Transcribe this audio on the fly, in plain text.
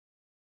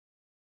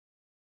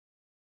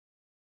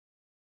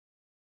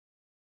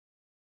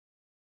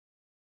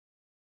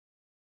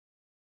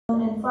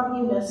and from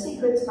you no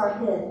secrets are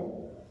hid.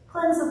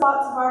 Cleanse the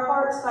thoughts of our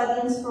hearts by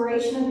the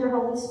inspiration of your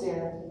Holy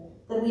Spirit,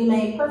 that we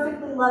may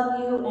perfectly love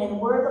you and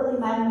worthily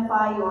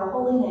magnify your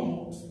holy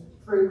name,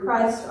 through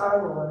Christ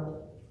our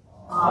Lord.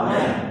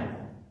 Amen.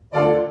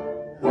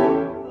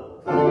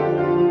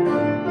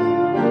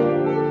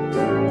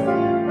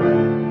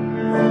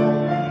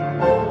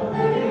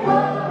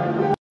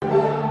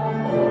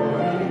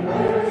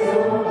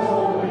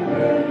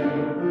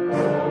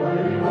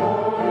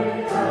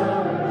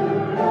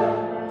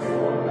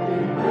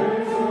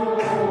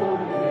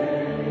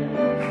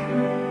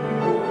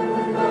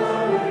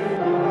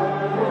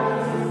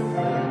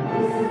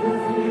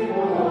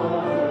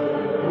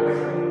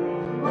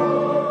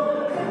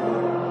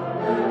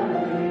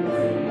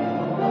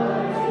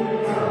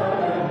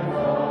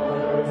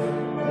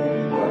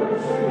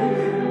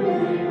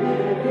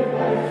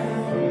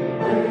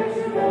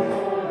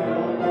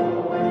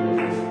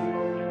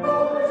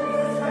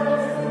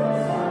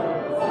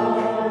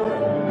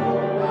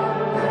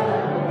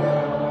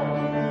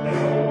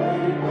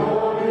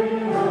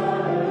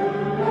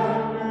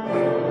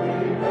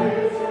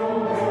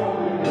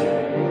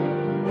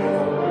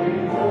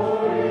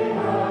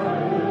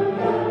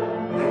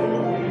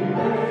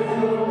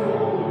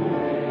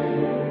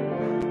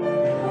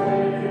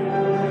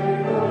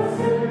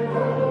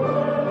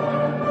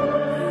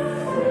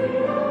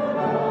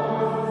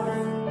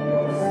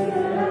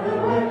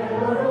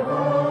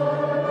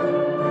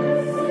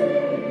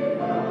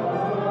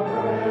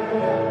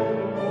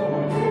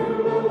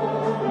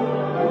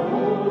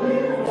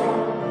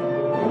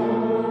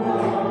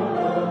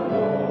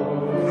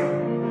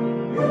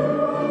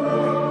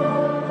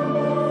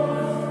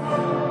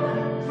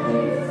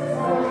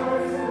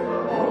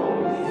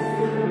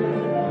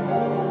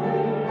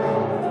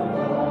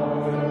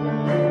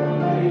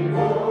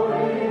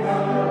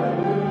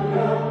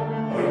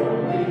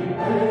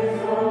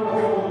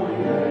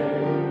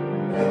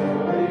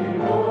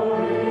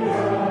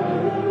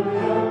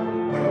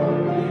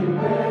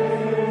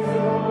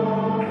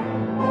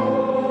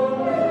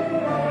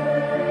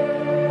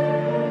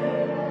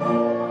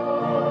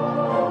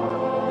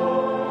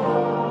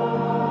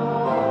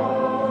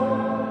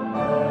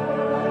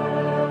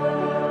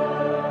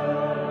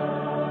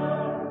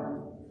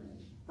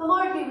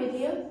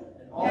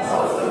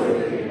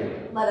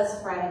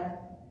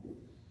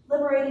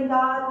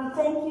 God, we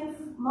thank you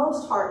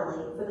most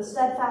heartily for the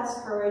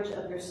steadfast courage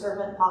of your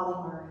servant Polly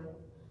Murray,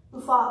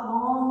 who fought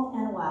long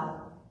and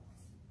well.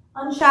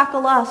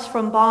 Unshackle us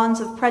from bonds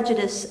of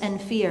prejudice and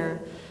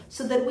fear,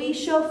 so that we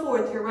show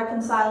forth your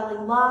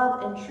reconciling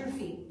love and true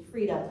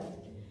freedom,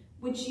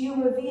 which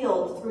you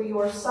revealed through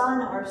your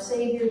Son, our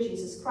Savior,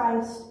 Jesus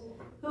Christ,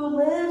 who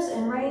lives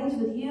and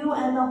reigns with you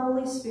and the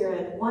Holy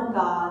Spirit, one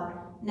God,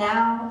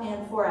 now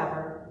and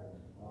forever.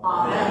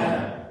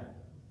 Amen.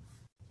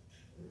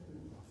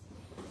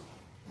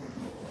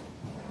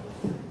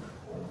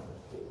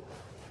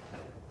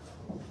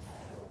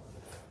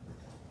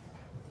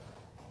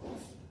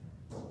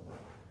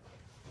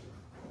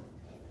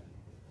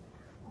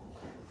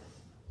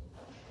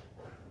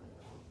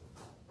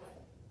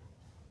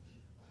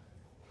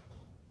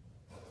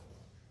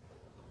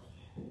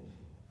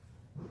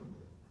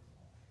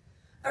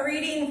 A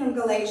reading from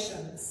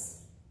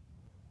Galatians.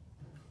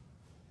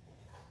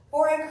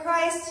 For in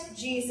Christ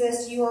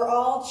Jesus you are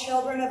all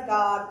children of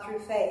God through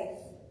faith.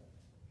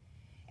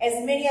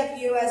 As many of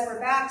you as were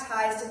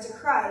baptized into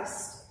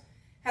Christ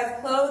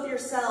have clothed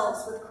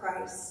yourselves with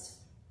Christ.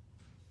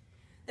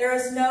 There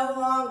is no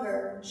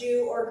longer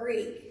Jew or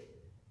Greek.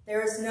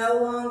 There is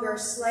no longer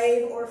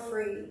slave or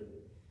free.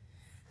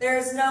 There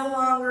is no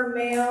longer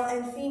male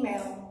and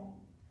female.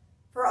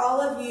 For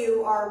all of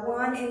you are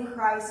one in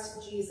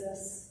Christ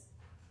Jesus.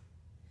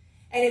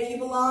 And if you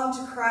belong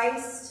to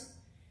Christ,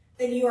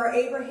 then you are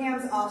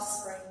Abraham's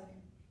offspring,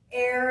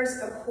 heirs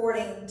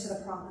according to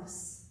the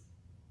promise.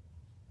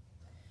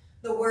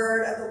 The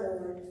word of the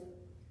Lord.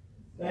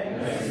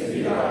 Thanks be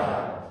to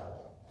God.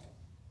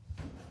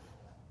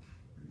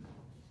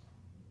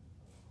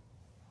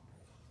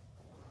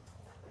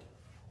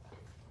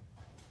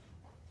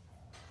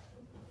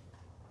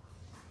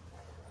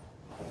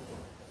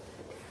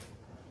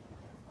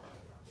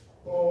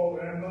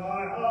 Open my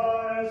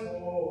eyes,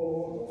 O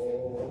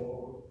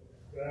Lord,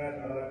 that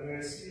I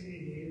may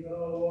see the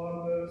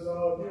wonders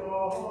of your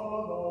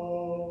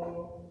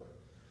love.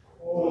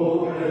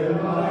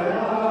 Open my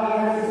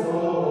eyes, O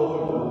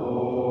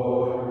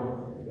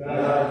Lord, that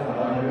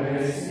I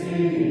may see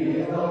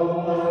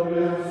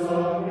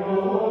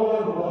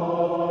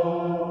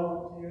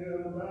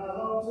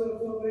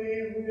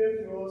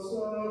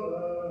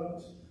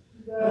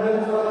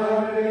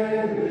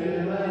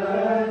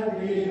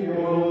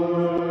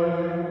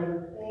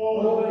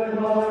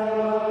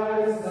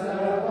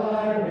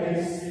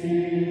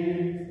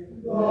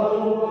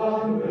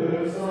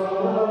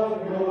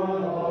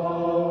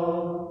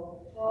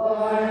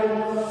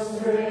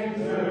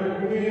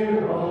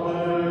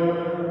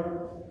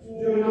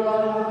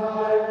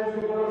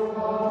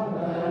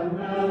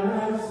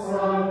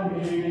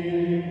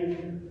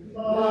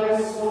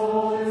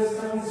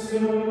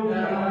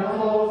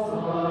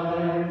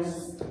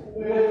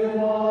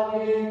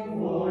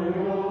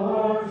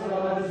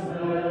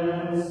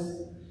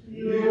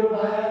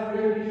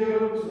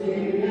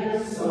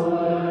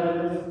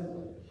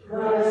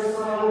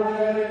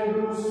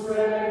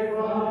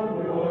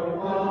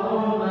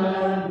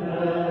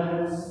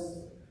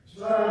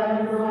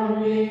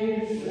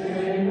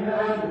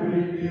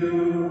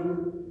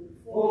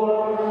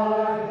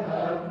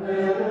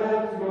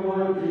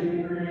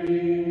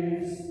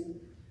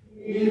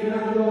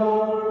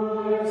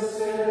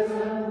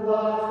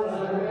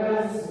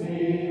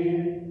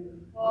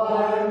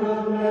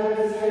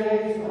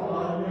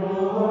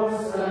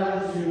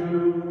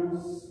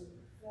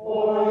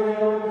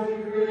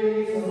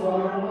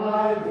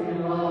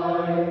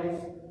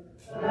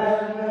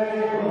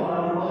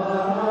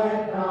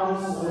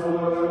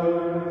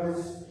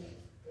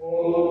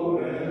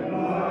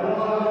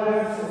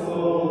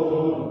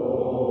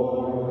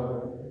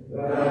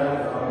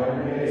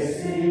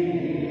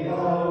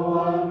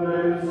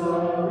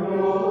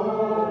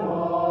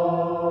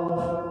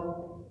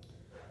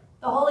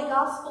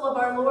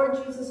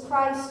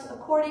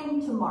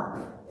according to Mark.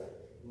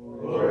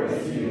 Glory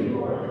to you,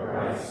 Lord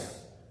Christ.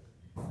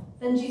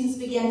 Then Jesus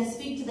began to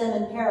speak to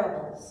them in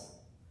parables.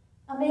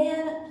 A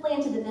man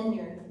planted a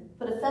vineyard,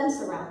 put a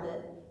fence around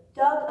it,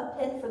 dug a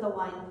pit for the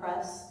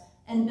winepress,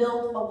 and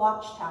built a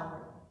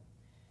watchtower.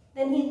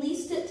 Then he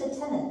leased it to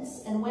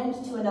tenants and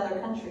went to another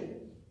country.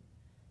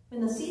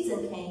 When the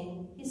season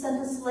came, he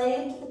sent a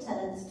slave to the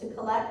tenants to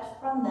collect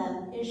from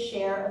them his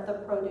share of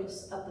the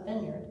produce of the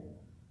vineyard.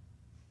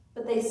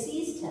 But they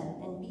seized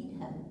him and beat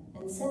him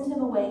and sent him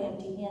away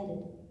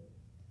empty-handed.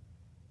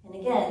 And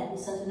again he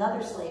sent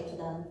another slave to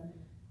them.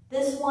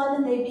 This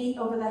one they beat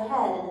over the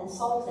head and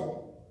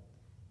insulted.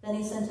 Then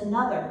he sent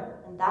another,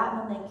 and that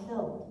one they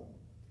killed.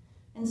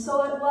 And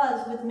so it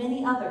was with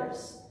many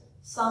others.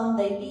 Some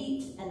they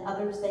beat, and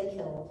others they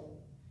killed.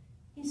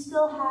 He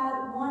still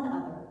had one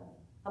other,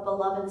 a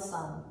beloved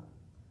son.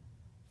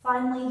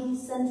 Finally he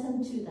sent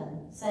him to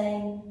them,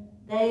 saying,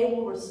 "They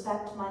will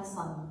respect my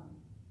son."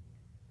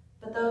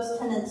 But those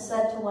tenants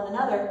said to one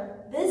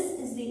another, "This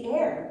is the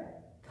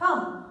heir.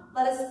 Come,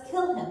 let us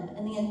kill him,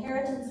 and the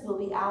inheritance will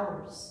be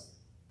ours."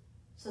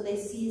 So they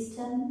seized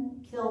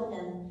him, killed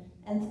him,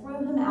 and threw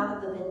him out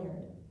of the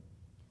vineyard.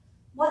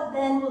 What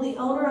then will the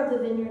owner of the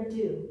vineyard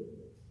do?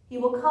 He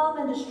will come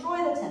and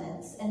destroy the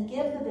tenants and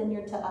give the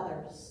vineyard to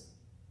others.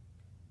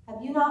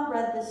 Have you not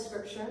read this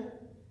scripture?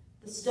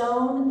 The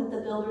stone that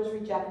the builders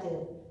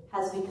rejected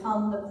has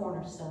become the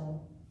cornerstone.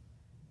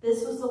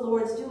 This was the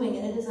Lord's doing,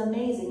 and it is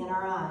amazing in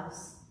our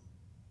eyes.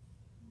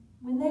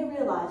 When they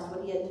realized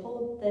that he had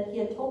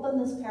told them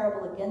this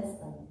parable against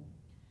them,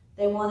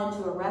 they wanted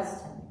to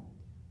arrest him,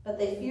 but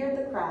they feared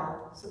the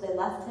crowd, so they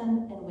left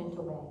him and went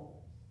away.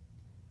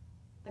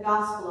 The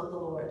Gospel of the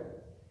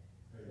Lord.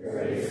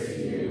 Praise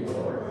to you,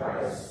 Lord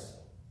Christ.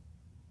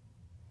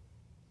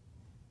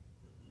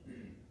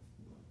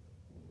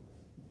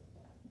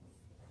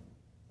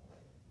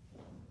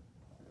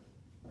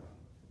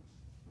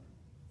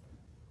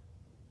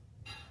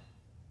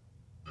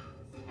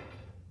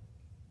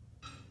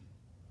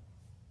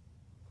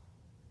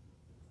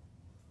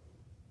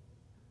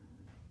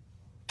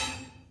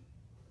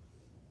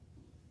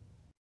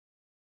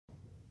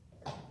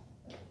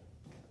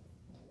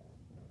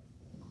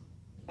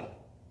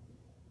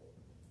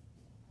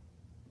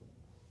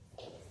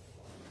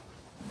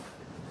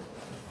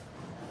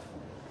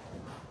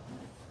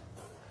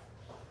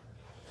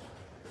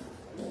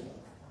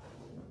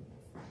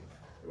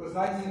 It was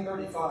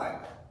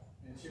 1935,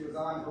 and she was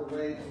on her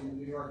way to the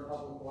New York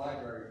Public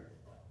Library.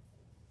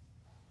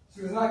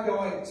 She was not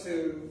going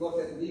to look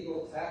at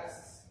legal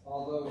texts,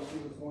 although she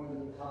was going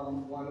to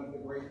become one of the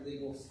great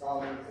legal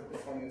scholars of the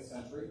 20th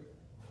century.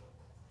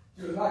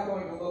 She was not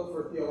going to look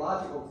for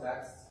theological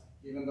texts,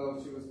 even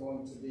though she was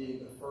going to be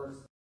the first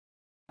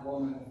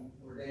woman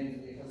ordained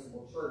in the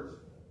Episcopal Church.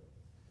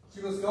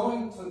 She was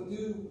going to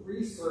do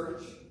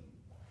research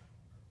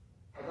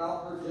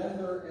about her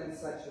gender and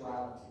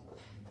sexuality.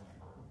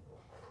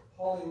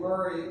 Holly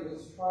Murray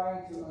was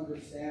trying to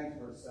understand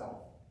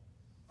herself,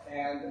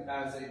 and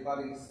as a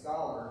budding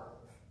scholar,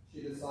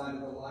 she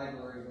decided the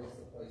library was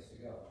the place to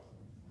go.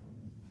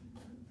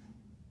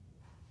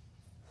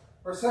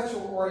 Her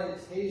sexual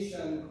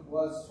orientation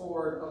was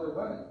toward other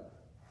women,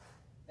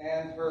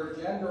 and her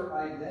gender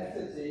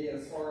identity,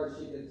 as far as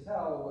she could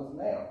tell, was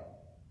male.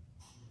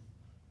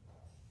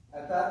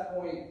 At that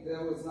point,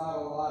 there was not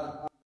a lot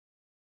of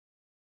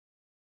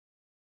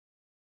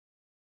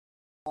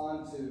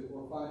to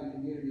or find a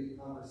community of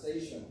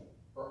conversation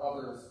for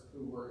others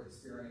who were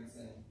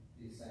experiencing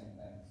these same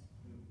things.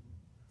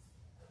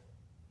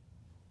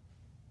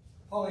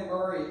 Holly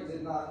Murray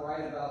did not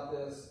write about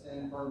this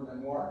in her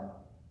memoir.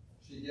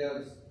 She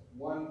gives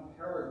one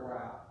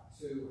paragraph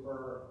to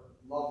her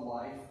love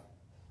life,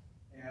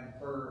 and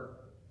her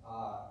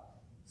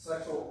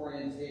sexual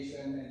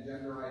orientation and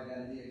gender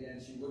identity,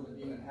 again, she wouldn't have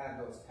even had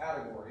those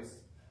categories,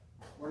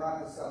 were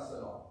not discussed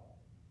at all.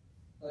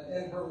 But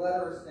in her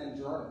letters and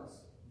journals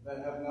that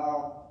have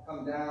now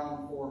come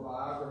down for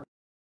biography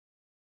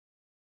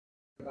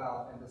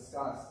about and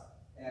discussed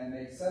and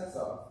make sense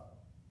of,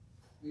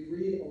 we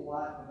read a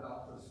lot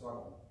about her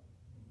struggle.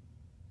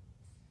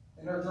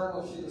 In her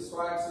journal, she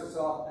describes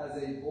herself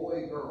as a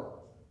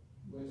boy-girl,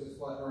 which is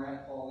what her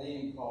Aunt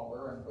Pauline called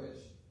her, and which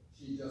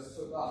she just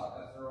took up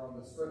as her own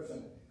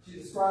description. She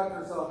described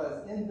herself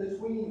as in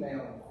between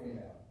male and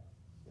female.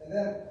 And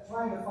then,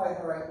 trying to find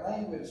the right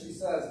language, she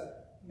says,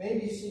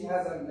 maybe she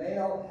has a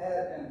male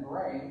head and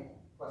brain,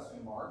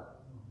 question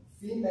mark,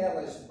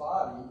 female-ish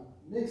body,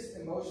 mixed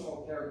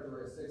emotional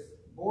characteristics,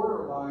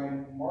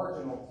 borderline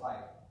marginal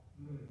type.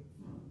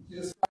 She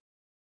describes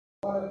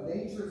one of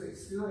nature's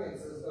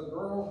experiences, a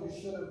girl who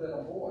should have been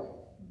a boy.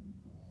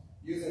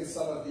 Using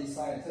some of the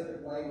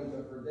scientific language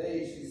of her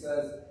day, she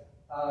says,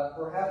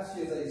 perhaps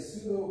she is a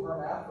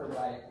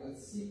pseudo-hermaphrodite with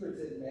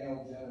secreted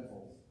male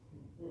genitals.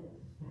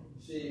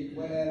 She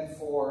went in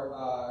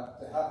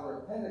to have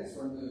her appendix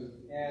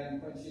removed,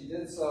 and when she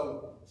did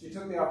so, she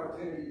took the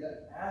opportunity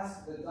to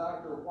ask the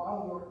doctor,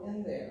 while you're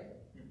in there,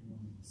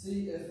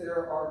 see if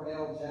there are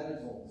male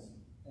genitals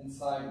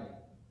inside me.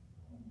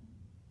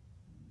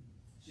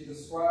 She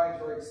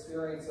described her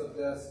experience of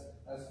this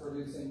as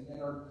producing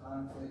inner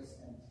conflicts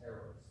and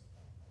terrors.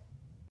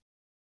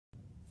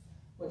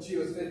 When she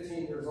was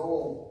 15 years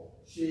old,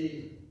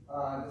 she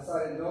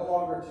decided no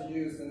longer to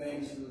use the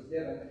name she was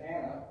given,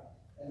 Anna,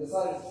 and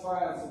decided to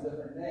try on some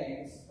different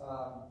names.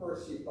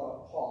 First she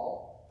thought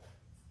Paul,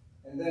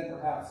 and then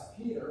perhaps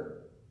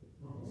Peter,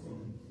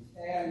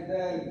 and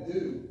then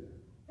Dude.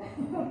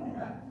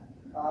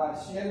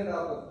 She ended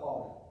up with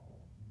Polly,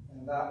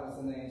 and that was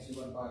the name she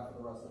went by for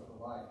the rest of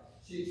her life.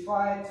 She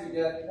tried to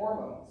get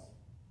hormones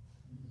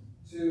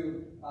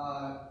to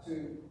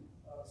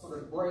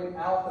sort of bring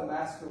out the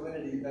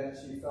masculinity that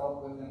she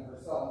felt within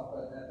herself,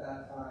 but at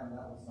that time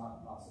that was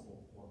not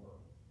possible for her.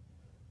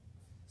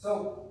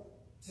 So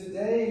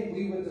today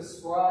we would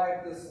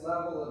describe this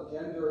level of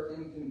gender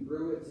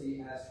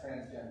incongruity as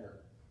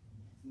transgender.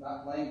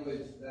 Not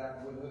language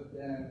that would have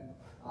been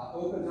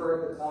open to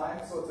her at the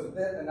time, so it's a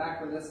bit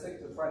anachronistic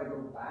to try to go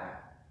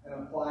back and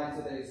apply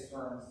today's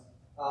terms.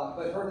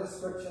 But her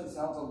description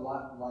sounds a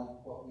lot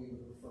like what we would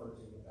refer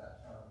to with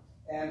that term.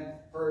 And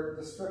her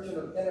description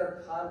of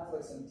inner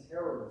conflicts and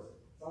terrors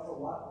sounds a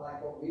lot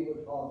like what we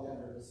would call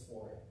gender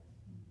dysphoria.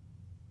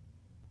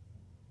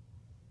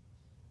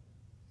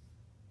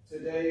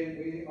 Today,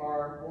 we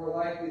are more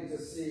likely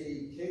to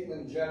see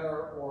Caitlyn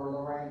Jenner or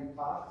Lorraine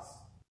Cox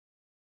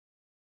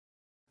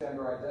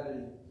gender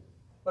identity.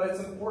 But it's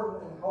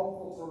important and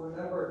helpful to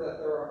remember that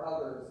there are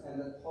others,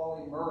 and that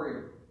Polly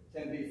Murray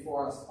can be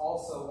for us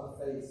also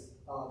a face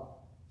of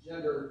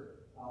gender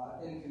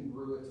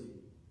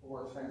incongruity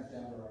or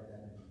transgender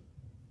identity.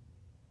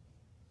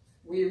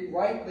 We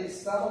rightly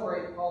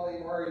celebrate Polly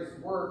Murray's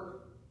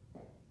work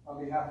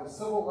on behalf of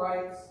civil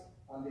rights,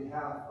 on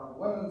behalf of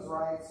women's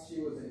rights.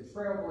 She was a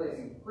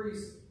trailblazing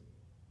priest.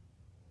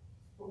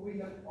 But we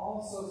can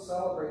also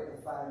celebrate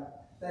the fact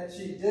that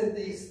she did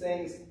these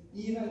things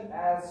even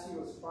as she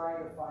was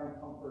trying to find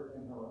comfort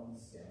in her own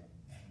skin.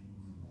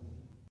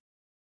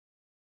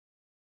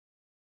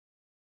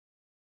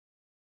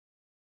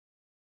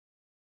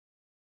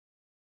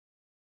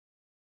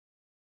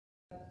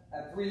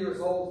 At 3 years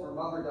old, her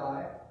mother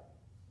died.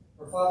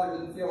 Her father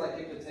didn't feel like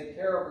he could take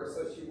care of her,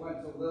 so she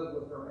went to live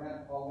with her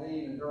Aunt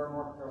Pauline in Durham,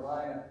 North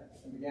Carolina,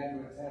 and began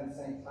to attend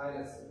St.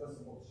 Titus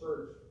Episcopal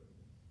Church.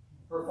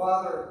 Her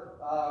father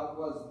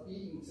was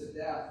beaten to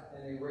death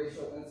in a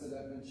racial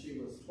incident when she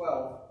was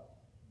 12.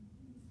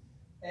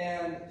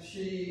 And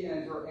she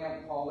and her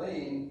Aunt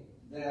Pauline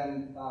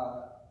then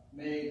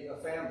made a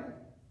family.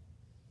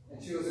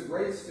 And she was a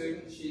great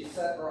student. She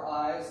set her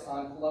eyes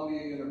on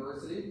Columbia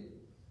University,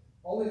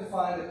 only to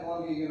find that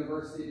Columbia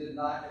University did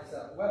not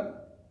accept women.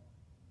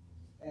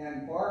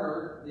 And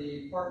Barnard,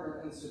 the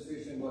partner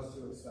institution, was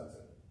too expensive.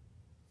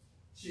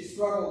 She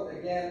struggled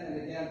again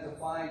and again to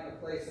find a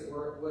place that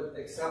would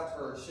accept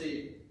her.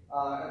 She,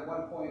 at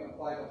one point,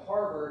 applied to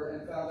Harvard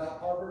and found out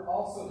Harvard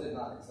also did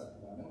not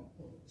accept women.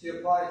 She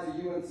applied to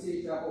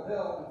UNC Chapel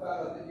Hill and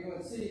found out that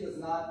UNC does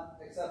not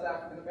accept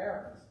African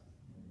Americans.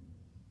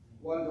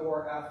 One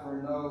door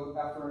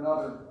after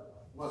another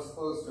was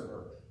closed to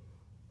her.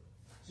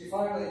 She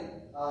finally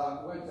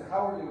went to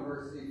Howard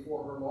University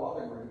for her law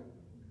degree,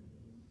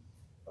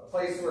 a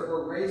place where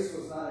her race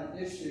was not an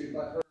issue,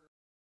 but her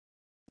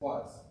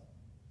was.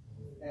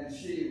 And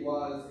she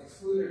was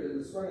excluded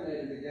and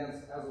discriminated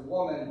against as a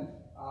woman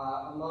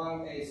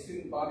among a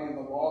student body in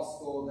the law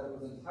school that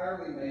was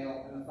entirely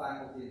male and a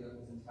faculty that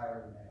was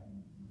entirely male.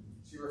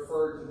 She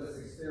referred to this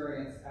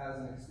experience as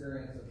an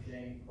experience of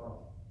Jane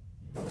Crow.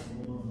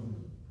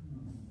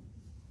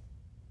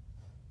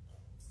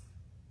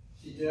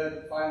 She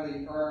did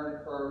finally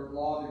earn her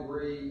law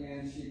degree,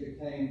 and she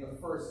became the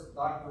first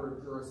doctor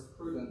of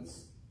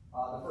jurisprudence,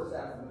 the first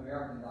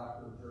African-American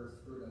doctor of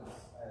jurisprudence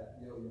at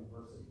Yale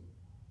University.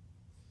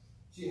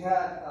 She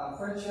had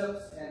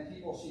friendships and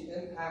people she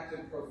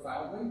impacted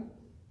profoundly.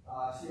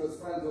 She was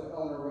friends with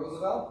Eleanor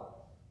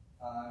Roosevelt.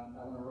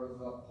 Eleanor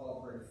Roosevelt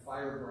called her a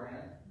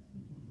firebrand.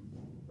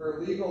 Her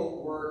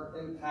legal work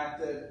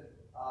impacted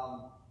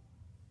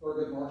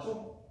Thurgood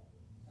Marshall,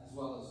 as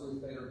well as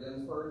Ruth Bader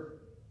Ginsburg.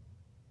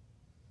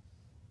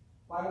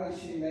 Finally,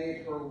 she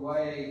made her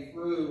way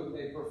through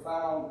a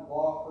profound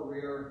law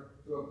career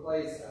to a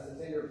place as a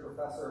tenured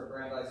professor at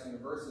Brandeis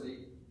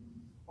University,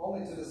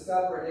 only to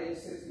discover at age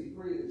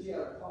 63 that she had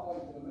a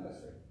calling to the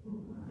ministry.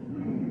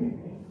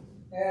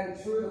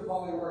 And true to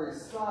Polly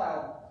Murray's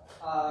style,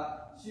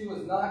 she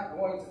was not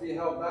going to be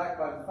held back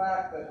by the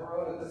fact that her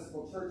own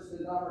Episcopal church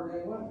did not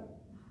ordain women.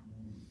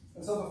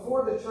 And so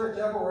before the church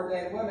ever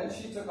ordained women,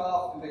 she took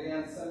off and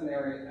began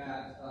seminary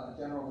at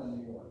General in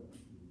New York.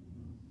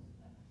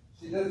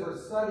 She did her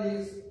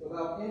studies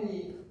without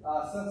any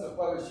sense of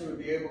whether she would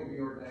be able to be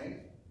ordained.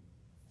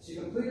 She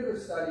completed her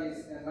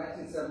studies in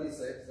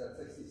 1976 at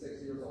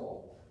 66 years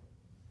old.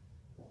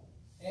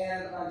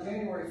 And on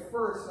January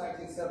 1st,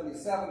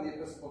 1977, the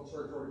Episcopal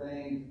Church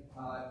ordained,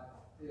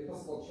 the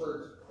Episcopal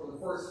Church for the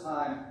first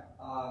time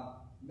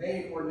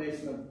made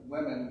ordination of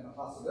women a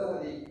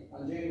possibility.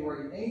 On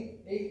January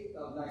 8th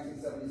of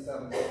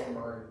 1977, Polly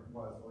Murray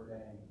was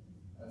ordained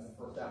as the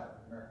first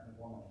African-American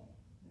woman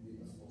in the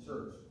Episcopal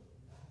Church.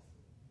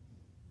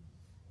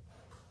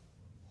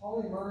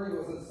 Holly Murray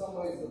was in some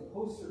ways the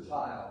poster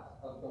child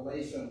of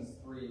Galatians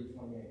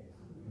 3:28.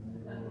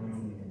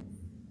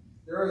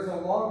 There is no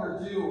longer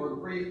Jew or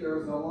Greek, there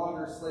is no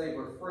longer slave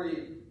or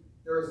free,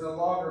 there is no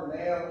longer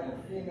male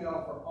and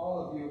female, for all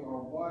of you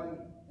are one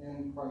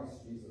in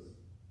Christ Jesus.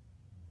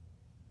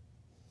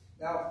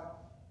 Now,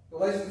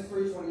 Galatians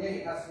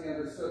 3:28 has to be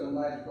understood in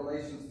light of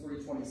Galatians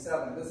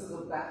 3:27. This is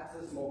a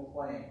baptismal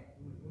claim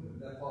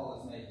that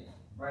Paul is making,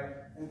 right?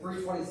 In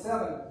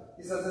 3:27,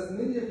 he says, as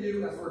many of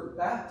you as were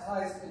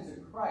baptized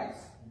into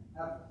Christ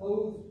have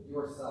clothed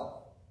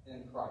yourself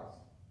in Christ.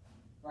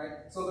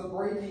 Right? So the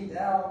breaking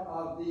down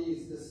of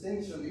these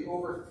distinctions, the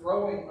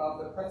overthrowing of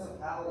the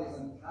principalities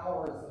and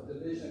powers of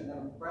division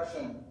and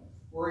oppression,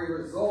 were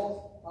a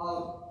result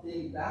of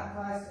being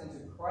baptized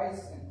into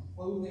Christ and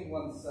clothing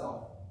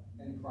oneself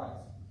in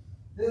Christ.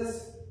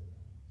 This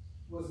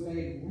was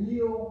made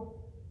real,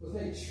 was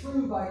made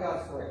true by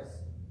God's grace.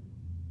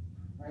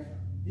 Right?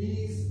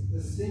 These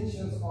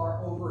distinctions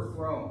are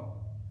overthrown.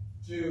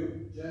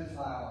 Jew,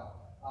 Gentile,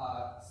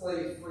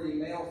 slave, free,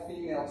 male,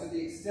 female. To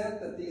the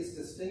extent that these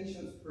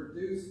distinctions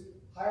produce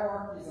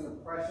hierarchies and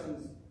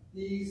oppressions,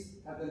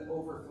 these have been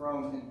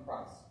overthrown in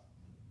Christ.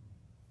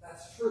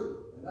 That's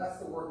true, and that's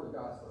the work of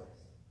God's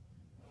grace.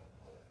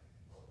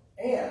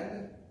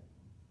 And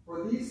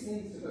for these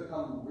things to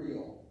become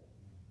real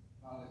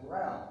on the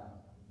ground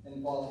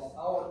involves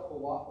our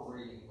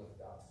cooperating with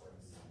God's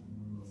grace.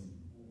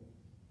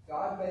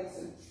 God makes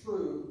it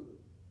true.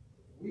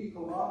 We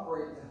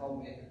cooperate to help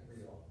make it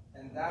real.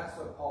 And that's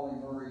what Holly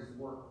Murray's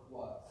work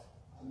was,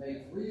 to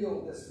make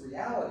real this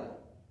reality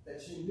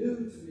that she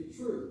knew to be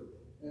true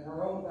in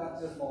her own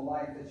baptismal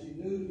life, that she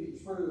knew to be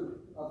true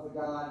of the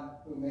God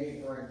who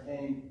made her and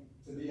came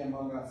to be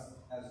among us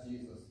as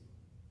Jesus.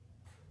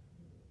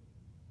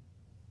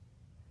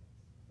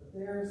 But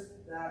there's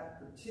that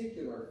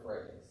particular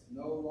phrase,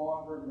 no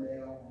longer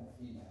male and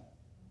female.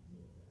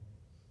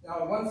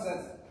 Now, in one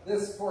sense,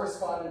 this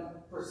corresponded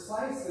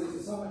precisely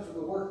to so much of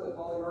the work that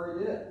Holly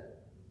Murray did.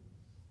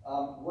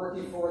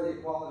 Working for the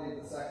equality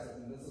of the sexes,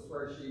 and this is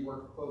where she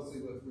worked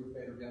closely with Ruth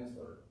Bader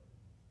Ginsburg.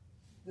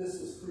 This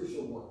was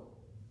crucial work.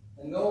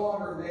 And no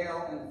longer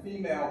male and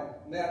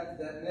female meant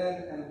that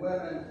men and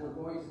women were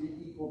going to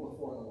be equal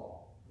before the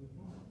law.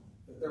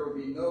 That there would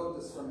be no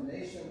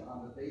discrimination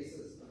on the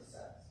basis of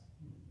sex.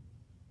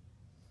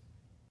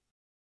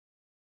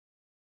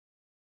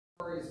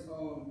 Murray's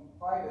own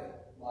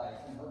private life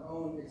and her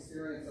own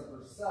experience of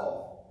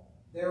herself,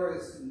 there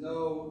is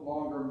no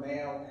longer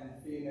male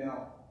and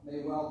female,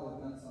 may well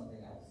have meant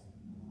something else.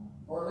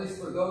 Or at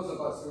least for those of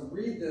us who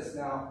read this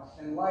now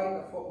in light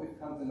of what we've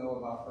come to know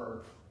about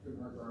her through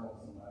her journals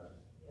and letters.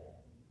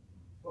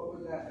 What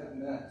would that have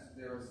meant?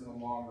 There is no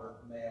longer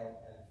male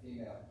and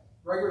female.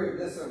 Gregory of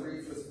Nyssa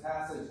reads this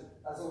passage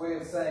as a way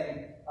of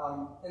saying,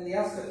 in the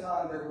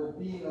eschaton there will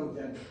be no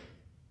gender.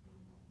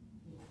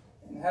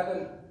 In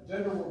heaven,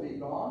 gender will be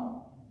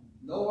gone,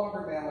 no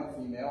longer male and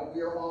female.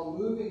 We are all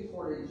moving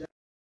toward a gender.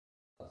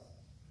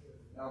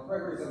 Now,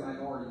 Gregory's a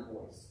minority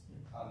voice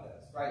on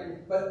this,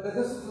 right? But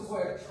this is his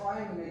way of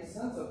trying to make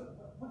sense of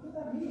what did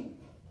that mean?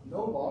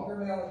 No longer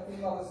male and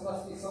female. This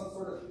must be some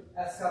sort of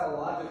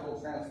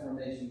eschatological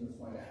transformation that's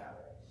going to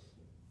happen.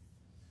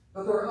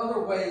 But there are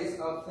other ways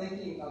of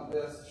thinking of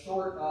this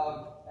short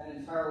of an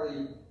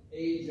entirely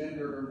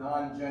agendered or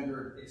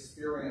non-gendered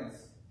experience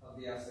of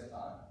the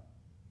eschaton.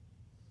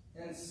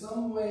 In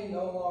some way,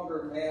 no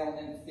longer male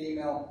and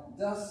female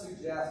does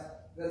suggest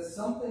that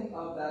something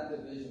of that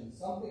division,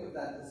 something of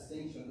that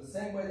distinction, the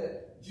same way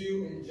that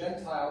Jew and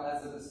Gentile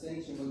as a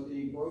distinction was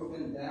being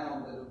broken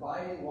down, the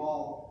dividing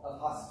wall of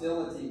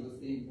hostility was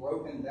being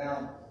broken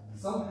down,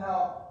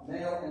 somehow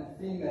male and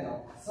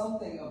female,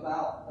 something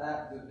about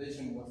that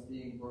division was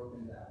being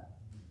broken down.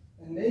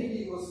 And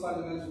maybe it was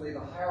fundamentally the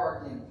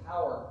hierarchy and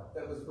power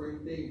that was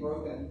being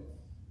broken,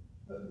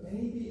 but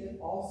maybe it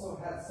also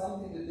had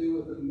something to do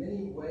with the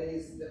many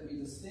ways that we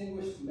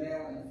distinguish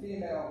male and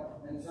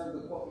female in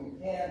terms of what we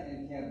can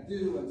and can't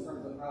do, in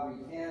terms of how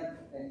we can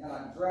and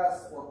cannot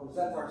dress or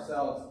present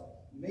ourselves.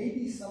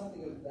 Maybe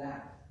something of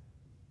that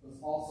was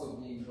also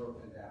being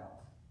broken down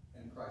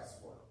in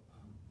Christ's work.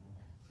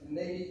 And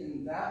maybe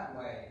in that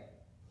way,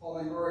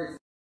 Holly Murray's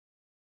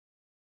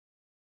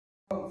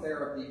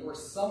therapy or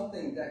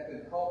something that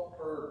could help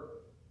her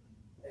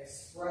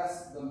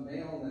express the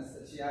maleness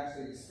that she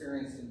actually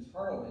experienced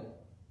internally,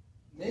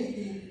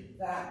 maybe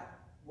that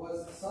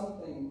was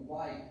something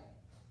like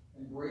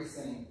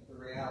embracing the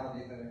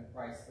reality that in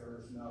Christ there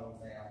is no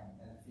male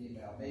and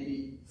female.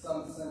 Maybe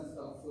some sense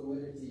of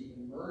fluidity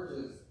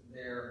emerges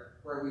there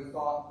where we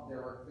thought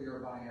there were clear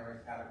binary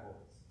categories.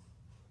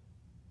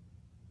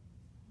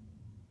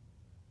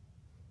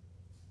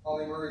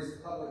 Holly Murray's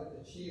public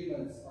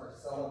achievements are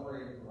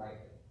celebrated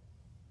rightly,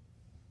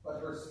 but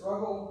her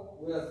struggle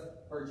with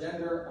her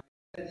gender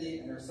identity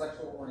and her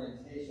sexual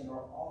orientation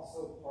are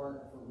also part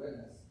of her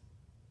witness.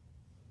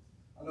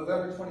 On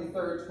November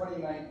 23rd,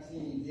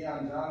 2019,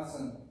 Dion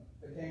Johnson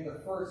became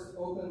the first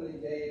openly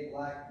gay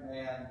black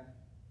man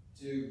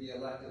to be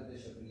elected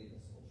bishop in the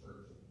Episcopal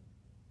Church.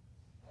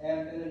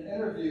 And in an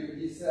interview,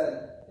 he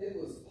said, it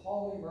was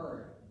Pauli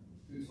Murray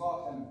who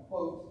taught him,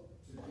 quote,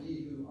 to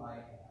be who I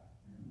am.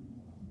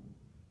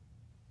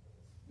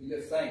 We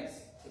give thanks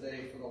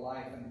today for the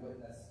life and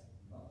witness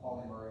of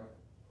Pauli Murray,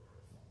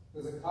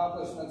 whose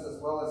accomplishments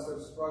as well as her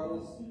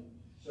struggles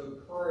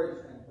showed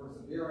courage and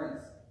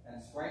perseverance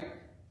and strength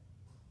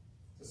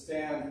to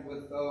stand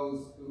with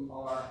those who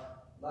are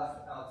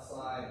left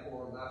outside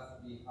or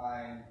left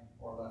behind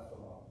or left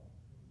alone.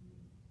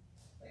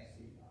 Thanks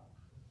be to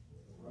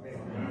God.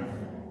 Amen.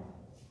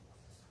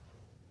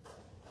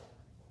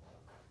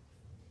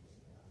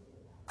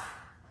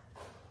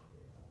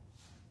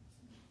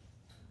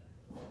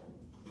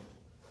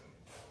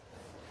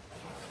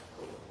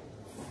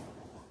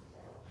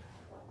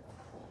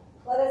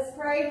 Let us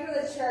pray for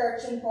the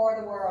church and for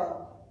the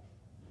world.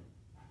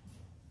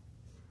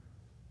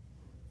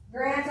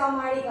 Grant,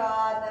 Almighty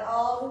God, that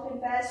all who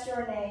confess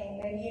your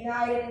name may be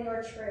united in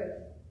your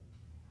truth,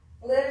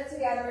 live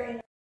together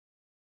in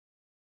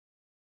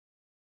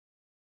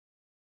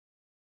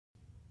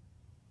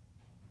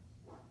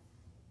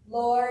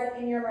Lord,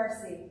 in your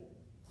mercy.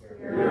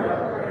 Hear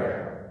our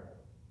prayer.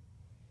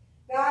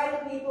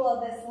 Guide the people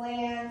of this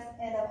land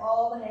and of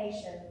all the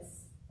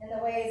nations in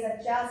the ways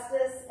of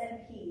justice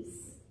and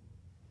peace,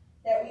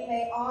 that we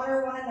may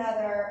honor one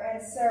another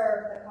and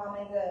serve the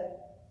common good.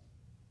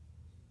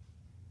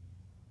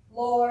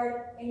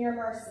 Lord, in your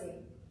mercy.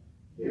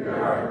 Hear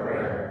our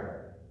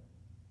prayer.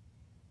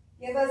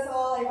 Give us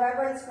all a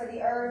reverence for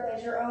the earth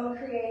as your own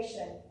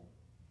creation,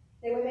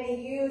 that we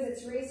may use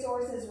its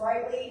resources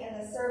rightly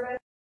in the service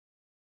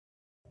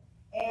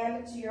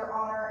and to your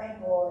honor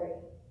and glory.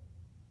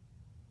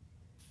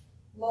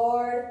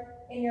 Lord,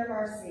 in your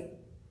mercy.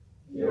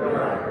 Hear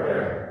our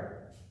prayer.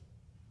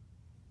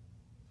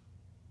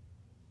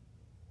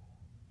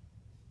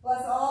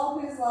 Bless all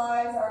whose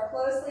lives are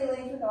closely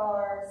linked with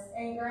ours,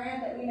 and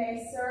grant that we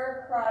may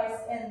serve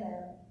Christ in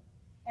them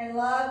and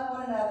love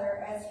one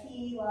another as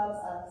he loves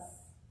us.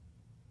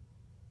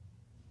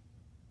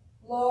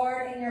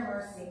 Lord, in your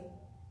mercy.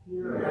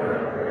 Hear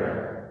our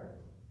prayer.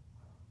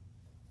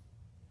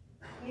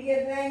 We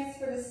give thanks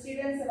for the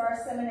students of our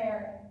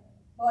seminary.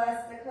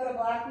 Bless Dakota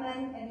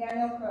Blackman and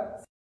Daniel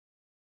Crooks,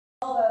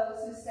 all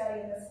those who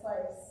study in this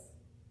place.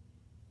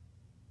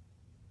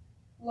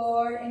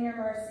 Lord, in your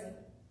mercy.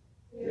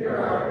 Hear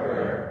our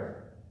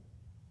prayer.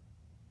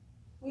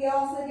 We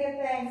also give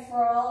thanks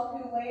for all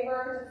who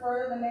labor to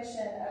further the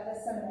mission of the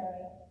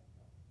seminary.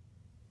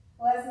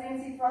 Bless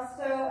Nancy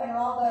Frusto and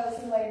all those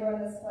who labor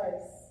in this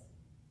place.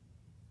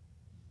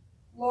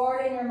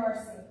 Lord, in your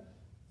mercy.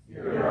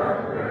 Hear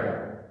our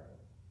prayer.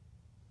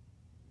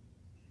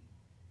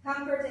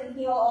 Comfort and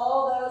heal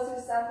all those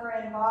who suffer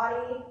in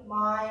body,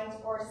 mind,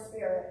 or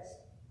spirit,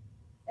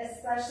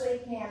 especially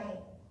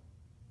Cammie.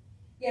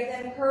 Give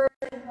them courage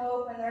and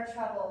hope in their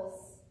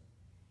troubles,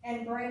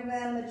 and bring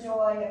them the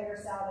joy of your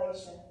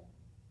salvation.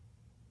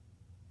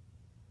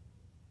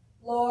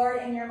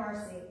 Lord, in your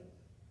mercy.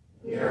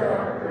 Hear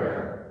our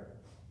prayer.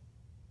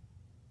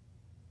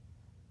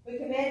 We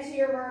commit to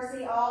your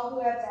mercy all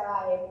who have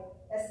died,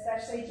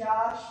 especially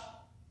Josh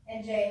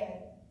and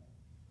Jamin,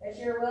 that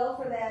your will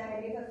for them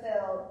may be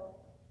fulfilled,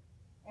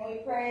 and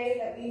we pray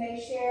that we may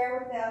share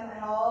with them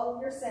and all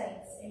your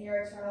saints in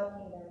your eternal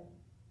kingdom.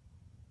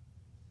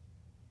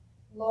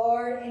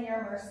 Lord, in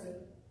your mercy.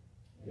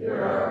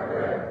 Hear our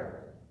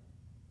prayer.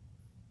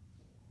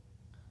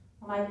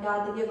 Almighty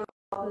God, the giver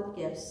of all good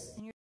gifts,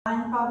 in your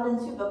divine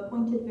providence you've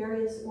appointed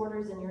various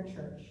orders in your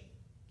church.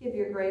 Give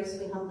your grace,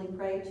 we humbly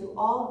pray, to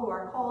all who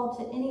are called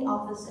to any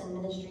office and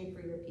ministry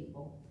for your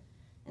people.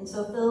 And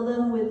so fill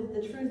them with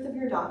the truth of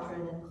your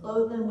doctrine and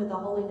clothe them with the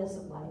holiness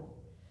of life,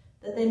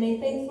 that they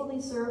may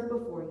faithfully serve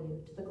before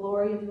you to the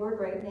glory of your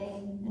great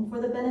name and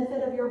for the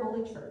benefit of your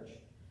holy church.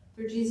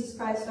 Through Jesus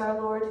Christ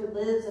our Lord, who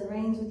lives and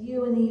reigns with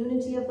you in the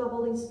unity of the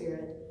Holy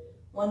Spirit,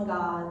 one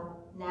God,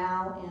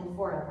 now and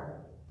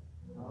forever.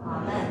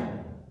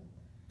 Amen.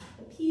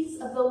 The peace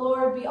of the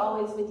Lord be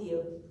always with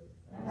you.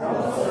 And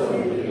also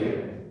with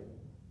you.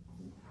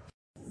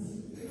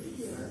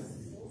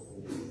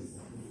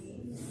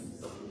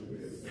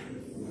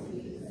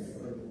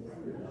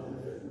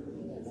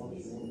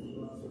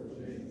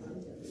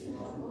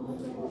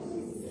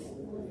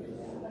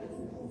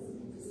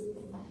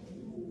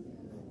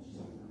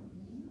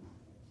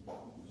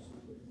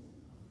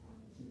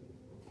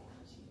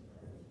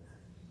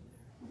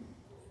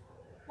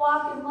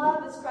 Walk in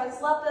love as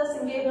Christ loved us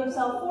and gave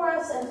himself for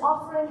us, an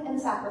offering and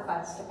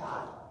sacrifice to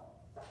God.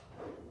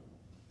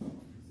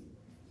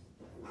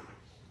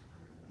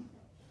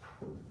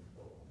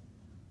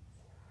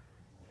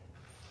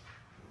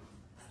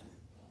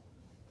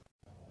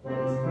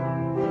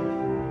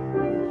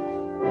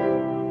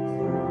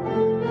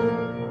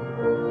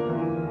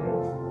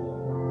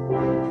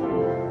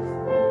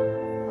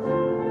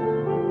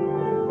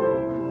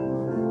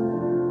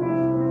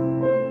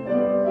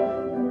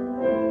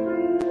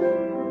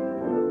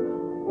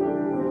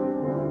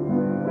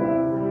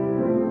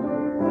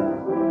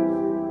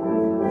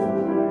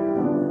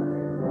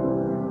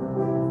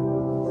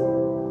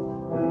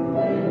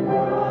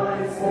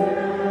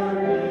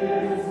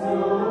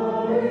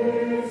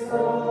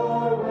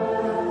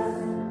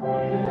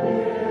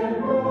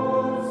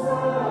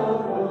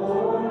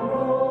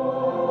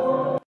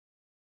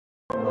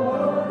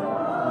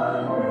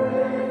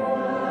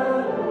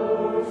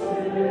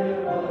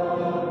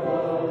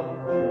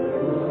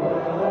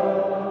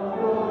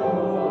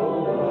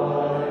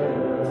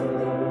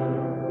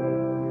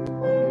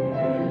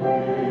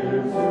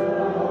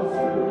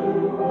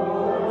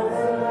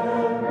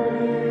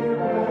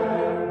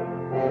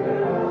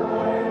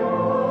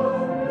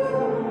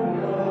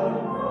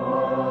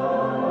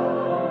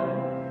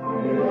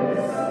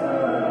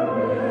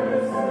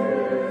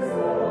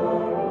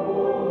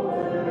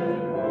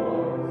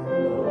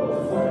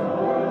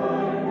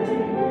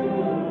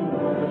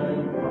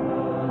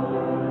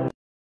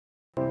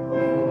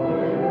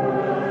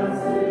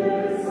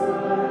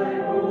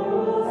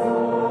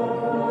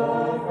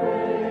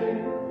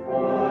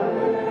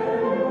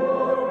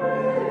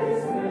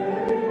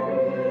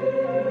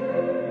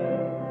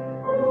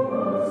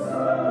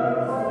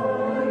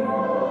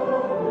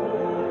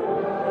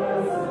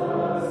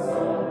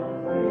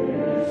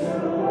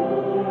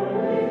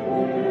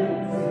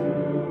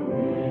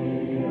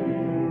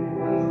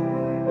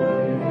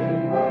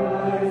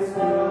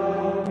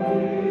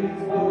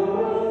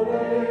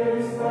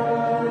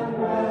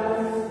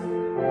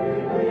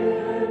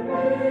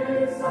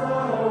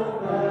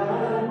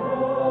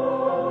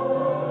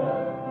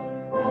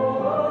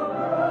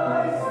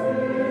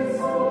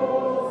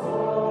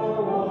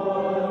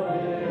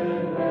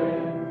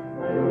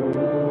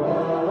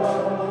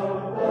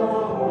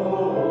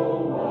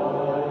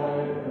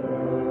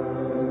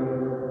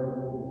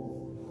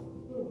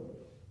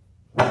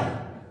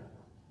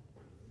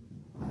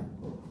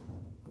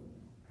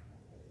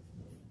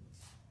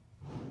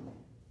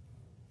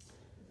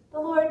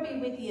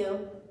 with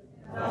you.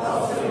 And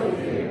also with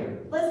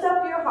you. Lift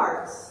up your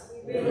hearts.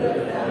 We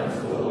lift them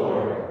to the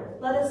Lord.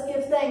 Let us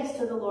give thanks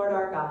to the Lord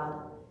our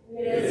God.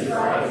 It is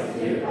right to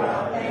give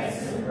God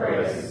thanks and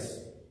praise.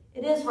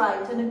 It is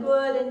right and a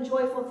good and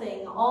joyful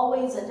thing,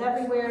 always and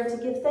everywhere,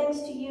 to give thanks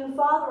to you,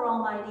 Father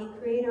Almighty,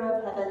 creator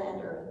of heaven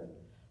and earth,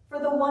 for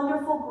the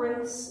wonderful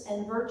grace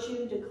and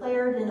virtue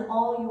declared in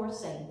all your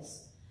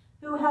saints,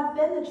 who have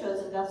been the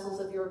chosen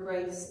vessels of your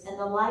grace and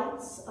the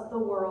lights of the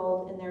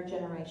world in their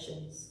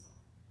generations.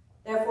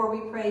 Therefore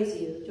we praise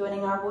you,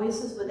 joining our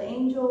voices with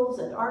angels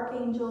and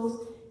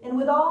archangels, and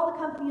with all the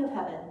company of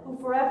heaven,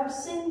 who forever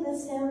sing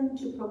this hymn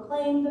to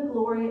proclaim the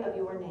glory of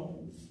your name.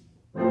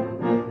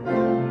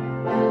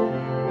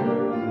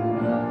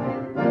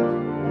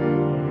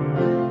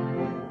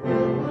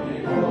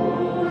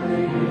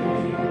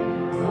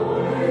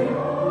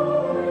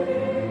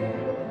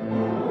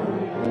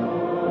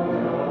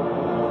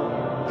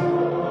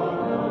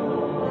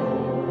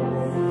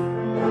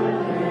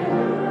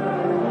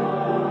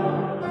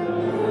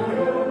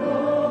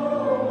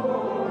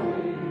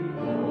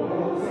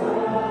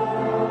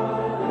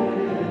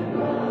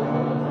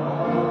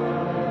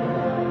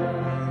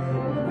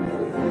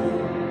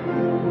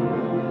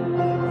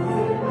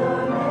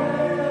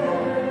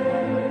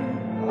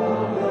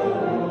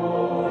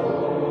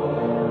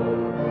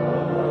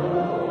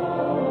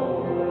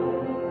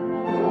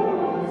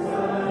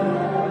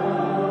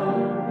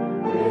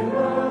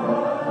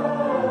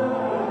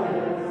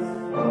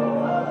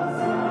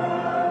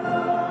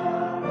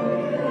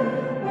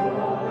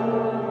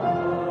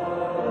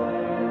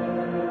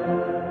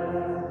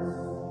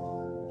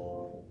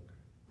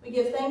 We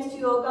give thanks to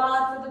you, O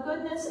God, for the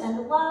goodness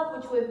and love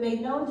which you have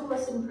made known to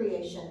us in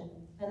creation,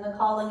 and the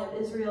calling of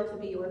Israel to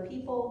be your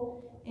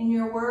people, in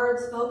your word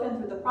spoken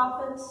through the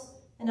prophets,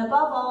 and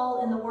above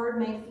all in the word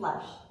made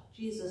flesh,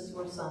 Jesus,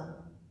 your Son.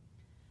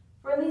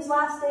 For in these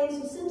last days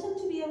you sent him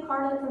to be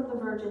incarnate from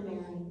the Virgin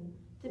Mary,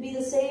 to be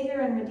the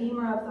Savior and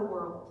Redeemer of the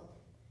world.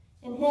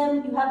 In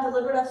him you have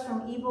delivered us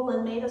from evil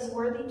and made us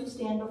worthy to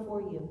stand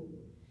before you.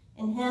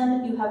 In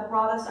him you have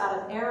brought us out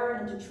of error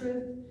into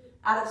truth,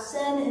 out of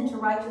sin into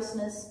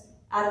righteousness,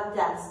 out of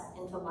death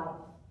into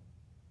life.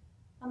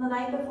 On the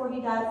night before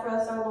he died for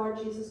us, our Lord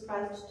Jesus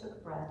Christ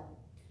took bread.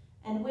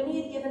 And when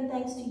he had given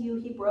thanks to you,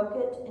 he broke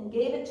it and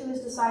gave it to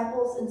his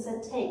disciples and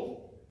said, "Take,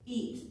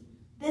 eat.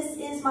 This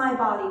is my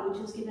body,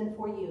 which is given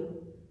for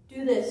you.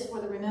 Do this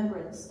for the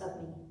remembrance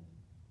of me."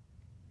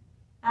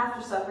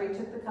 After supper, he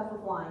took the cup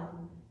of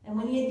wine. And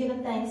when he had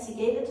given thanks, he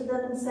gave it to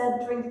them and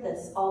said, "Drink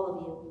this, all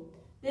of you.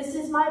 This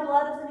is my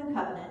blood of the new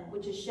covenant,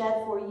 which is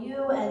shed for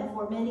you and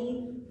for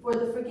many for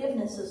the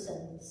forgiveness of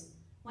sins.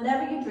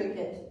 Whenever you drink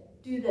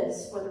it, do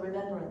this for the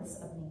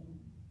remembrance of me."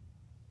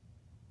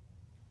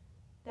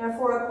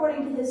 Therefore,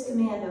 according to his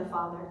command, O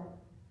Father,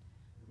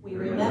 we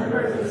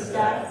remember his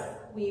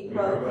death, we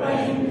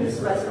proclaim his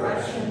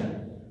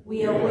resurrection,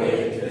 we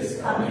await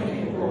his coming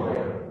in glory.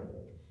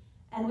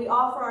 And we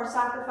offer our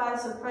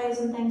sacrifice of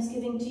praise and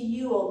thanksgiving to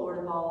you, O Lord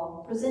of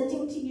all,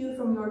 presenting to you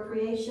from your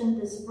creation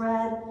this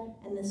bread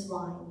and this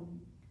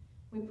wine.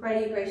 We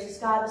pray you, gracious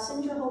God, to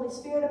send your Holy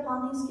Spirit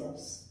upon these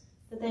gifts,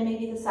 that they may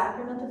be the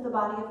sacrament of the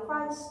body of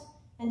Christ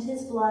and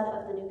his blood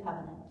of the new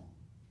covenant.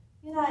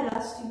 Unite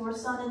us to your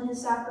Son and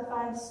his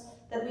sacrifice,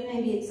 that we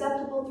may be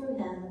acceptable through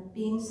him,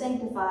 being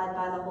sanctified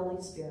by the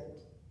Holy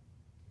Spirit.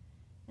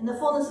 In the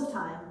fullness of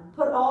time,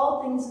 put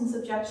all things in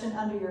subjection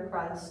under your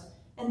Christ,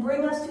 and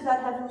bring us to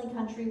that heavenly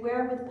country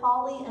where, with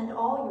Polly and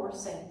all your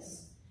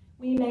saints,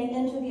 we may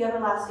enter the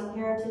everlasting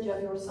heritage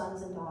of your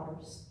sons and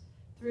daughters.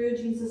 Through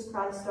Jesus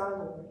Christ our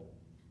Lord,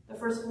 the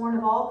firstborn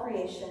of all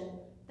creation,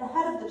 the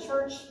head of the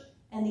church,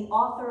 and the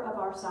author of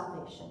our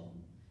salvation.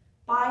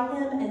 By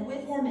him and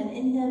with him and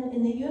in him,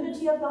 in the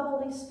unity of the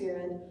Holy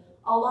Spirit,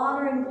 all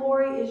honor and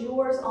glory is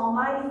yours,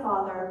 Almighty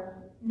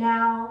Father,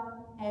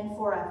 now and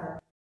forever.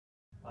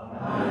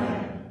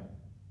 Amen.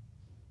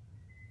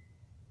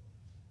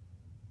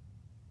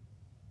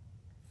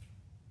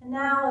 And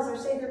now, as our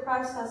Savior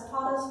Christ has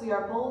taught us, we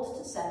are bold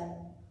to say,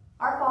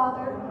 Our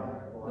Father,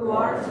 who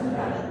art in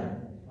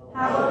heaven,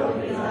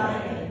 hallowed be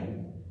thy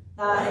name.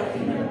 Thy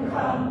kingdom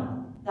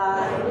come,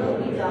 thy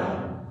will be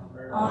done,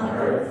 on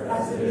earth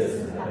as it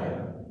is in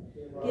heaven.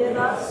 Give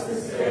us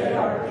this day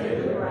our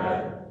daily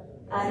bread,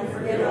 and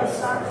forgive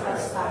us our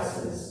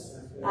trespasses,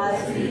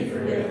 as we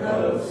forgive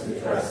those who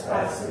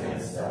trespass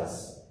against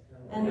us.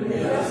 And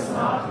lead us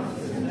not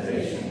into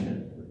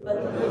temptation,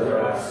 but deliver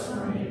us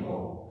from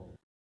evil.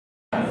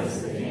 Thine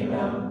is the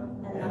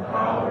kingdom, and the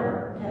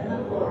power, and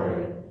the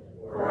glory,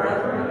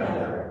 forever and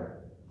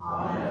ever.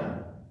 Amen.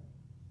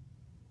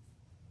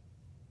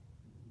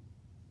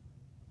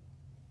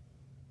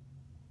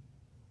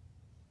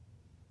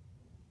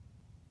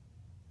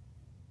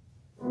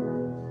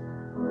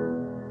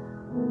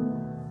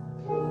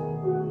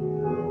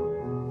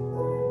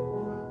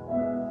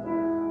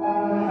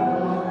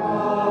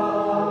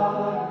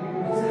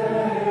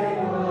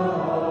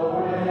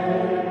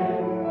 Take away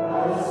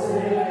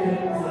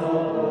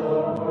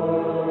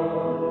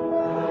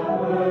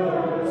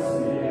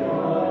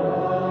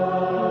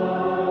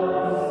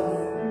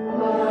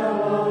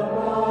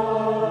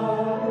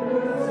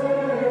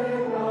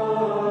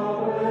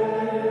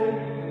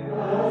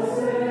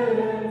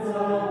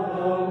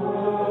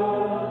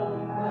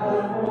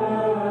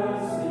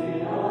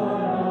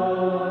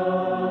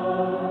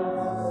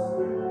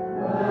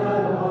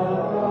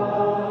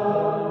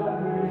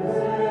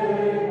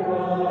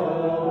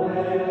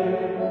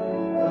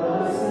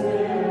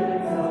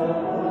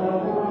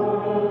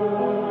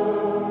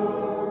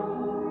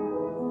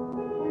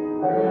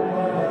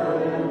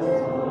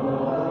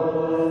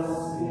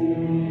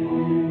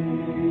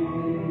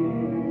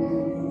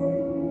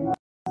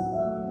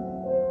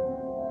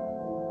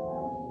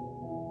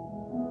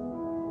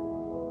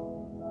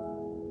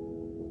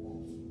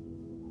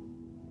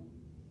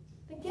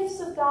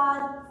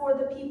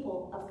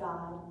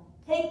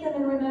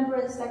in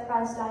remembrance that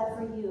Christ died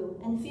for you,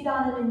 and feed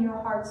on it in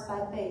your hearts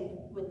by faith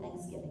with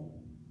thanksgiving.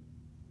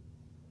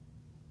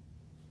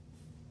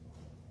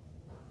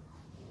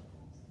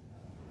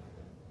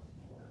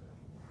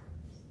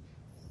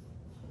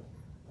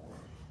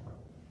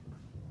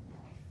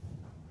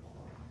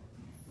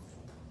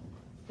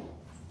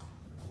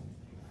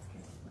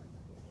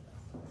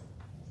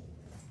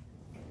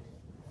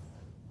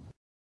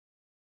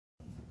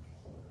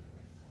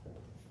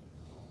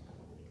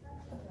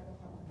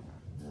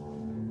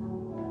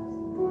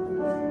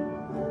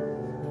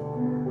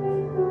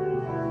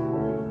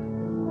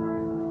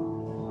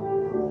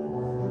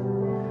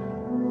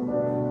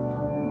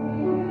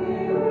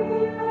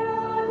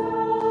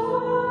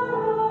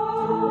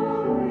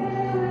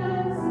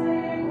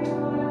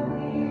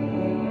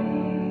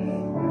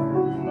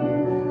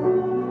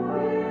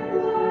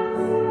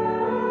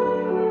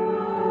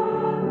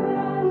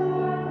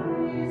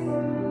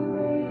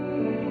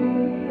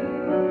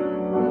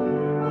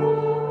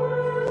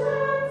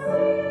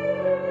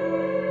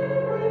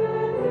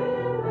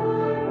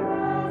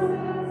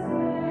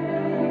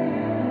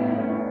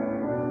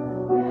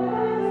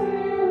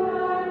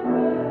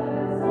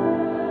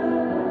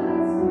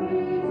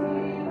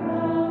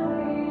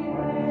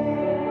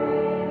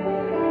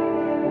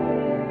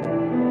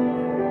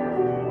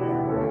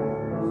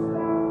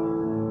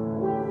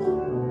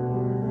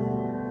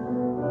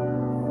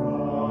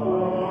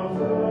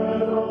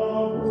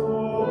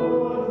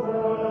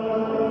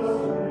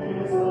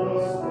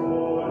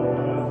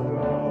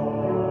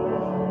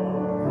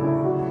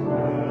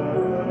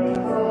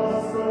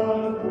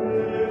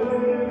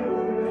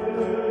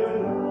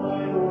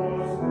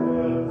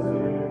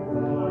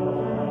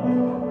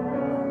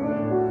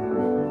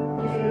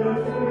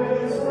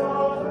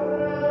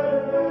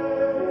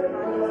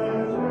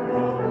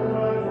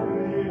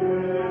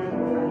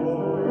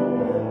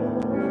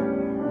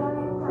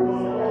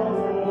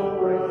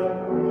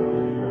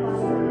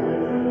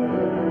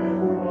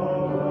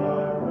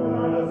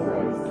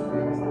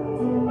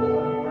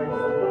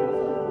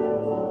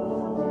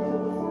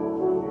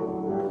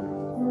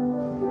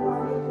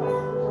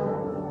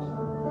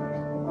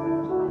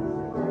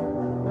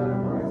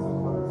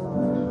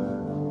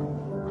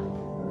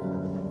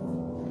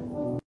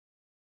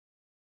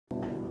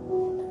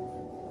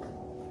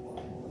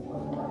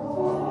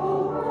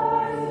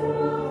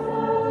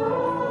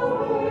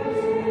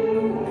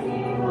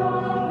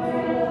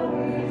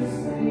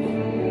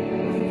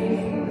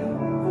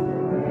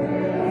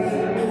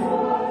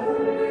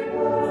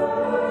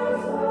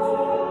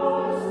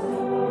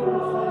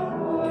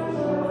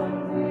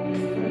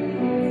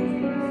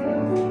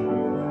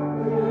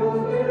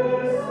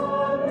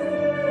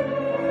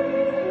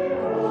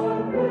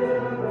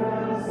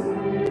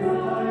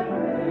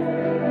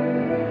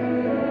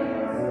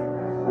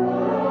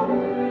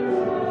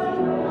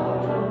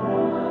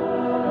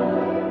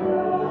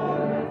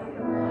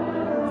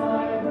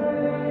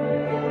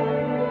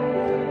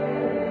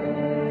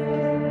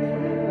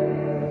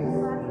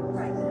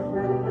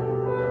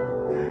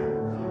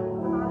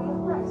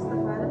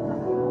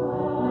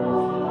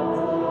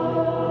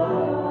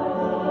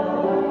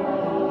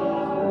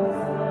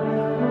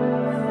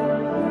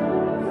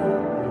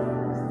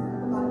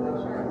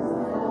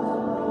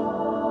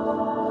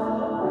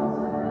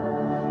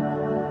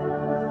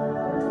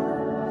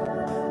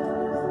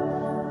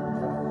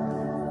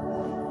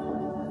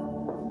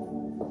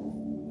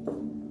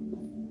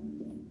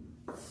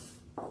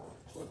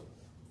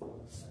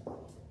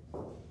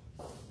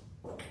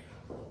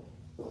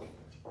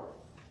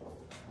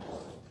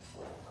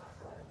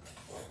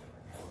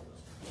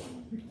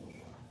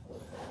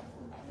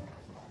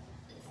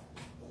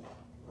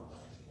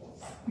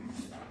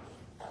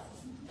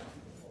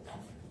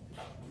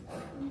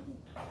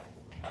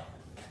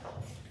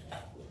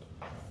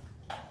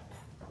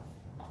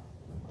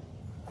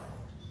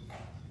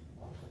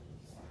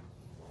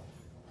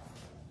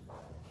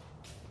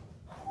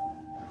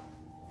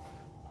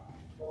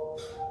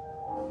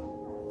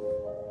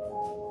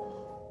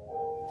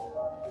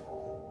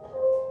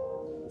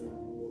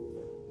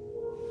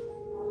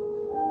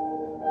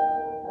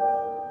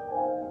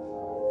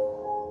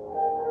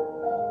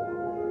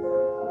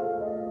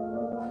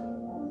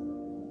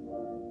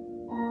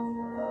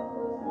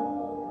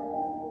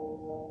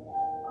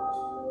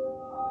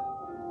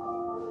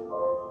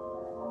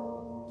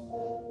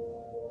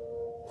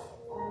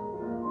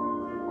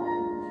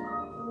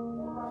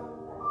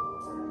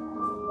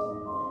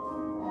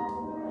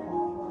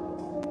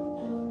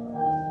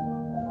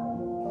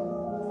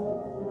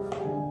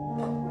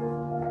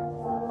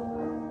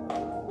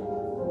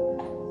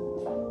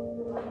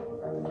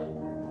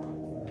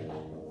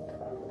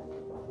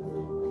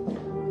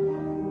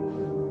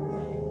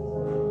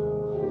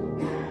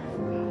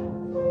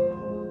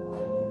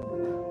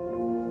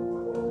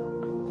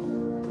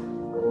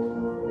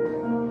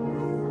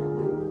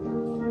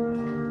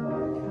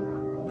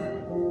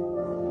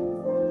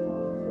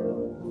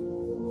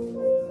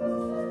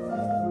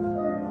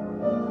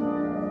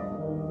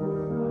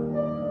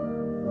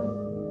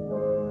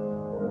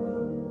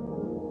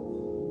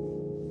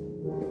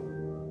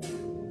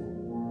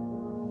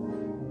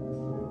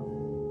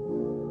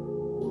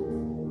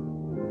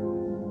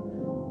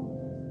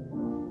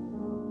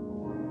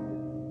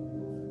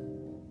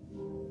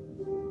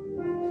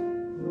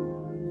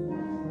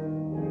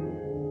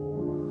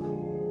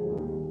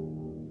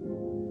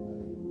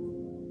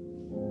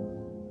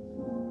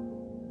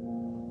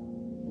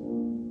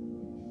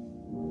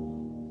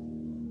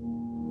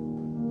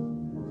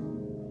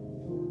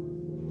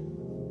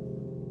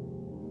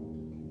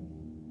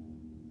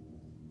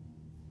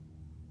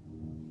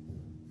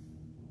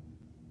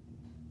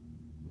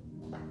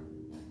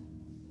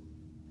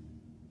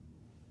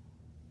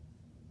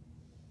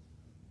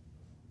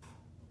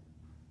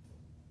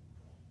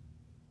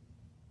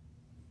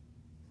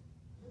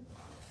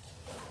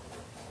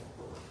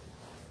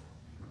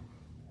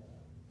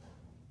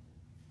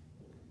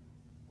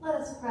 Let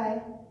us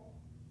pray.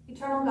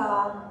 Eternal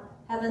God,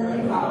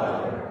 Heavenly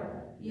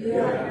Father, you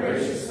have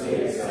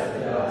graciously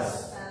accepted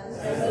us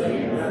as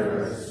living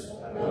members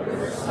of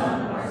your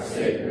Son, our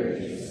Savior,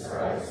 Jesus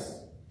Christ.